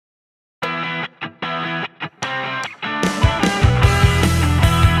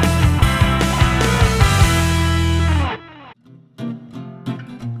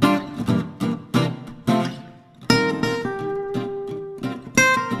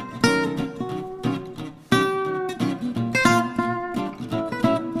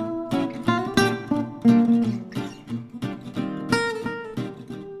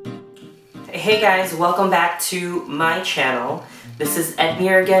Hey guys, welcome back to my channel. This is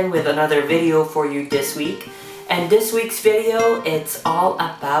Edmir again with another video for you this week. And this week's video, it's all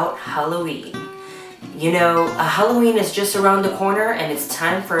about Halloween. You know, Halloween is just around the corner and it's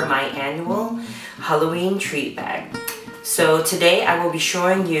time for my annual Halloween treat bag. So today I will be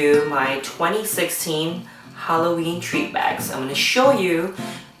showing you my 2016 Halloween treat bags. I'm going to show you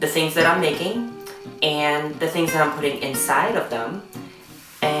the things that I'm making and the things that I'm putting inside of them.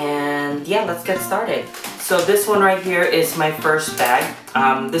 And yeah, let's get started. So this one right here is my first bag.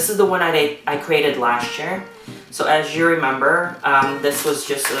 This is the one I created last year. So as you remember, this was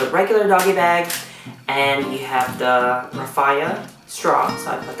just a regular doggy bag, and you have the raffia straw. So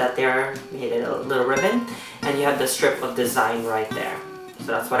I put that there, made it a little ribbon, and you have the strip of design right there.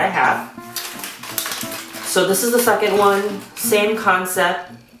 So that's what I have. So this is the second one, same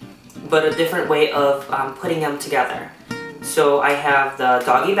concept, but a different way of putting them together. So I have the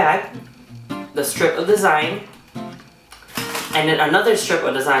doggy bag, the strip of design, and then another strip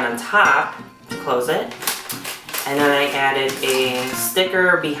of design on top to close it. And then I added a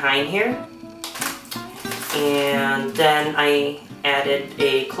sticker behind here. And then I added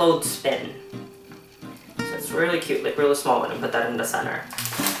a clothespin. So it's really cute, like really small one, and put that in the center.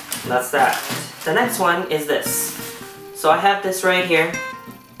 And that's that. The next one is this. So I have this right here,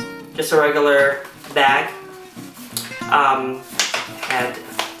 just a regular bag. And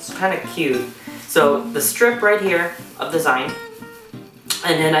it's kind of cute. So the strip right here of design,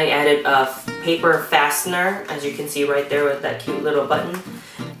 and then I added a paper fastener, as you can see right there with that cute little button.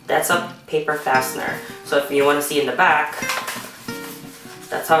 That's a paper fastener. So if you want to see in the back,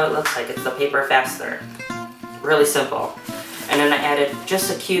 that's how it looks like. It's the paper fastener. Really simple. And then I added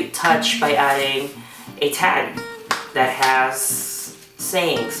just a cute touch by adding a tag that has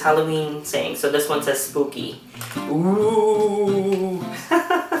sayings, Halloween sayings. So this one says spooky. Ooh!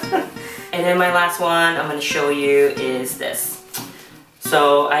 And then my last one I'm going to show you is this.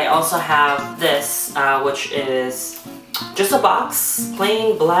 So I also have this, which is just a box,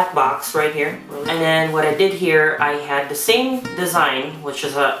 plain black box right here. And then what I did here, I had the same design, which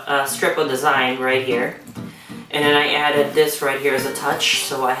is a strip of design right here. And then I added this right here as a touch.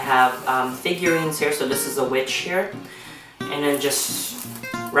 So I have figurines here, so this is a witch here. And then just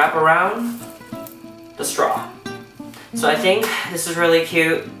wrap around the straw. So I think this is really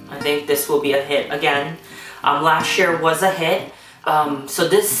cute. I think this will be a hit again. Last year was a hit. So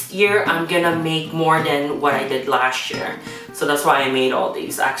this year I'm gonna make more than what I did last year. So that's why I made all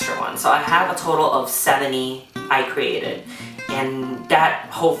these extra ones. So I have a total of 70 I created. And that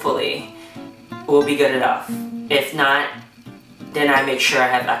hopefully will be good enough. If not, then I make sure I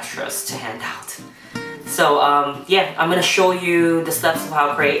have extras to hand out. So yeah, I'm gonna show you the steps of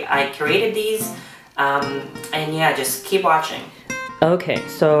how I created these. And yeah, just keep watching. Okay,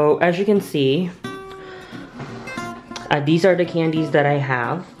 so as you can see, these are the candies that I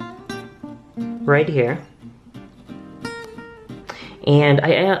have right here. And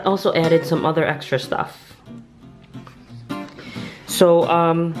I also added some other extra stuff. So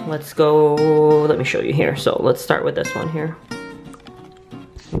let's go, let me show you here. So let's start with this one here.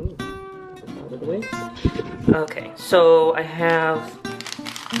 Okay, so I have,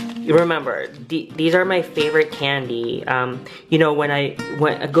 remember, these are my favorite candy. You know, when I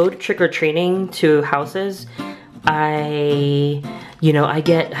go to trick-or-treating to houses, I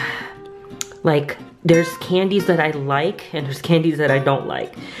get, like, there's candies that I like and there's candies that I don't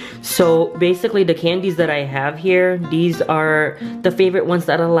like. So basically the candies that I have here, these are the favorite ones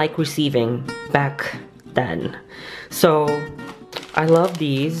that I like receiving back then. So I love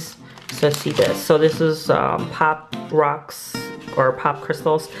these. So let's see this. So this is Pop Rocks or Pop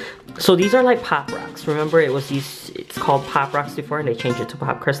Crystals. So these are like Pop Rocks. Remember it was it's called Pop Rocks before and they changed it to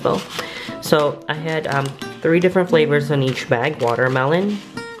Pop Crystal. So I had 3 different flavors in each bag. Watermelon,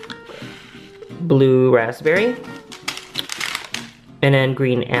 blue raspberry, and then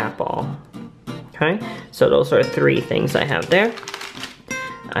green apple. Okay, so those are 3 things I have there.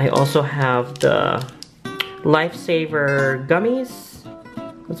 I also have the Lifesaver gummies.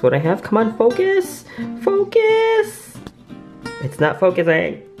 That's what I have. Come on, focus! Focus! It's not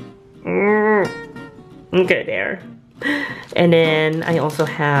focusing. Okay, there. And then I also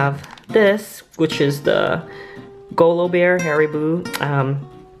have this, which is the Golo Bear Haribo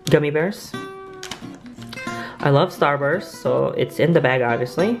gummy bears. I love Starburst, so it's in the bag,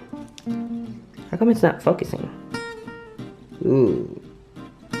 obviously. How come it's not focusing? Ooh.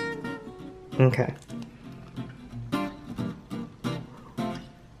 Okay.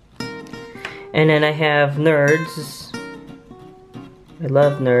 And then I have Nerds. I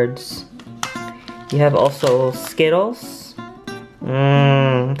love Nerds. You have also Skittles.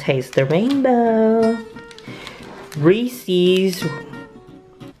 Taste the rainbow. Reese's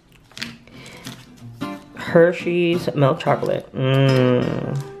Hershey's milk chocolate.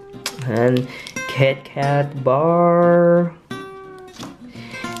 And Kit Kat bar.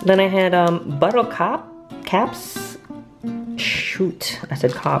 Then I had Buttercup caps. Shoot, I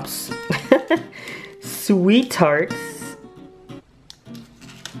said cops. Sweet Tarts.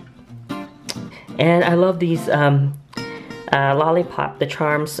 And I love these lollipop, the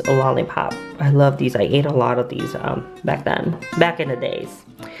Charms lollipop. I love these. I ate a lot of these back in the days.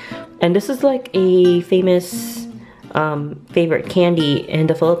 And this is like a famous favorite candy in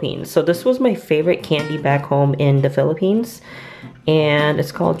the Philippines. So this was my favorite candy back home in the Philippines. And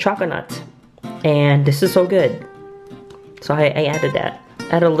it's called Choconut. And this is so good. So I added that.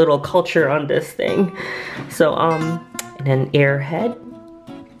 Add a little culture on this thing. So, and then Airhead.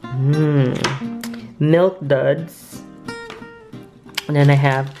 Milk Duds. And then I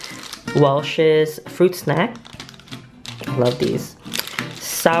have Welch's Fruit Snack. I love these.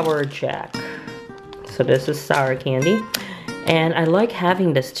 Sour Jack. So this is sour candy. And I like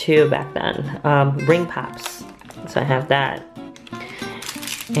having this too back then. Ring Pops. So I have that.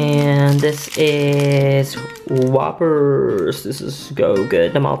 And this is Whoppers. This is Go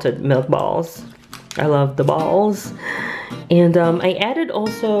Good, the malted milk balls. I love the balls. And I added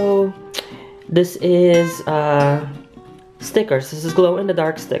also, this is stickers. This is glow in the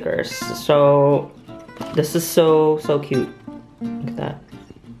dark stickers. So this is so cute. Look at that.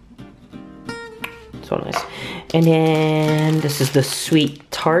 So nice. And then this is the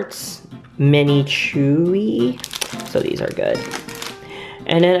Sweet Tarts Mini Chewy. So these are good.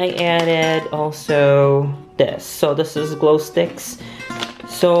 And then I added also this. So this is glow sticks.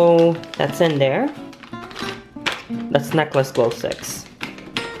 So that's in there. That's necklace glow sticks.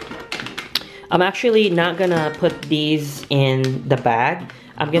 I'm actually not gonna put these in the bag.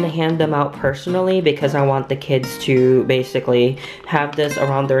 I'm gonna hand them out personally because I want the kids to basically have this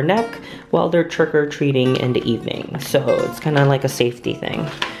around their neck while they're trick-or-treating in the evening. So it's kind of like a safety thing.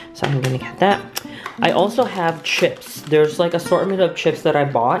 So I'm gonna get that. I also have chips. There's like assortment of chips that I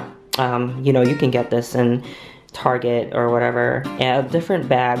bought. You know, you can get this in Target or whatever. Yeah, different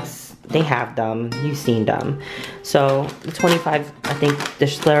bags. They have them. You've seen them. So 25, I think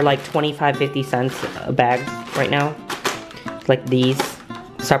they're like 25, 50 cents a bag right now. Like these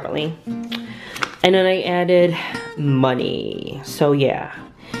separately. And then I added money. So yeah,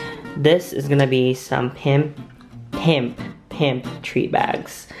 this is gonna be some pimp treat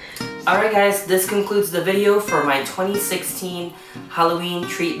bags. Alright guys, this concludes the video for my 2016 Halloween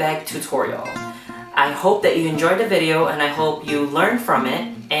treat bag tutorial. I hope that you enjoyed the video and I hope you learned from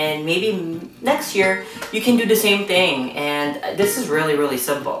it, and maybe next year you can do the same thing. And this is really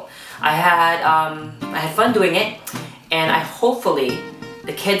simple. I had fun doing it, and hopefully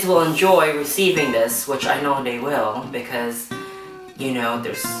the kids will enjoy receiving this, which I know they will, because you know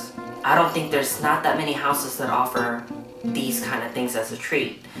I don't think there's not that many houses that offer these kind of things as a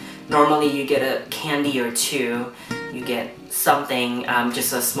treat. Normally you get a candy or two, you get something,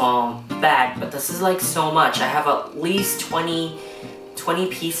 just a small bag, but this is like so much. I have at least 20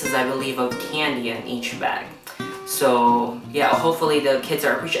 pieces, I believe, of candy in each bag. So yeah, hopefully the kids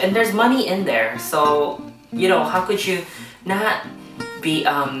are appreciative. And there's money in there, so you know, how could you not be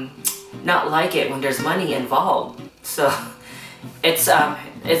not like it when there's money involved? So it's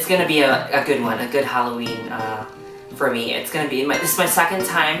gonna be a good one, a good Halloween for me. It's gonna be this is my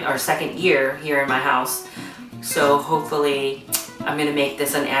second year here in my house, so hopefully I'm gonna make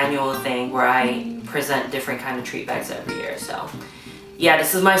this an annual thing where I present different kind of treat bags every year. So yeah,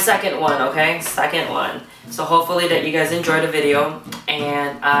 this is my second one, okay? Second one. So hopefully that you guys enjoyed the video,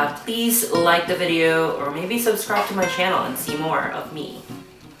 and please like the video or maybe subscribe to my channel and see more of me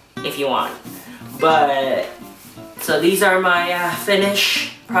if you want. But so these are my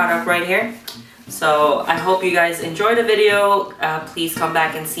finished product right here. So I hope you guys enjoyed the video. Please come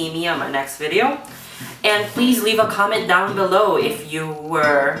back and see me on my next video. And please leave a comment down below if you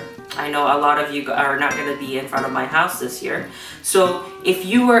were, I know a lot of you are not going to be in front of my house this year. So if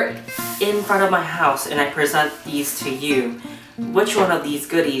you were in front of my house and I present these to you, which one of these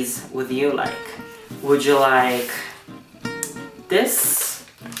goodies would you like? Would you like this?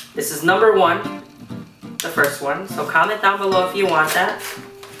 This is number 1, the first one. So comment down below if you want that.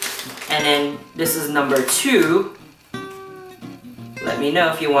 And then this is number 2. Let me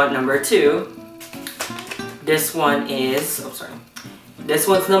know if you want number 2. This one is, oh sorry. This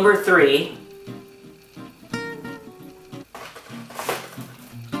one's number 3.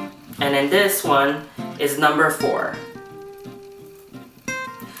 And then this one is number 4.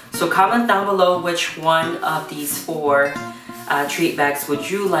 So comment down below which one of these 4 treat bags would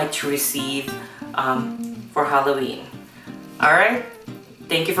you like to receive for Halloween? Alright,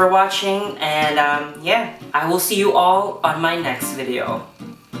 thank you for watching, and yeah, I will see you all on my next video.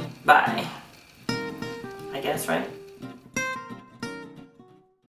 Bye. I guess, right?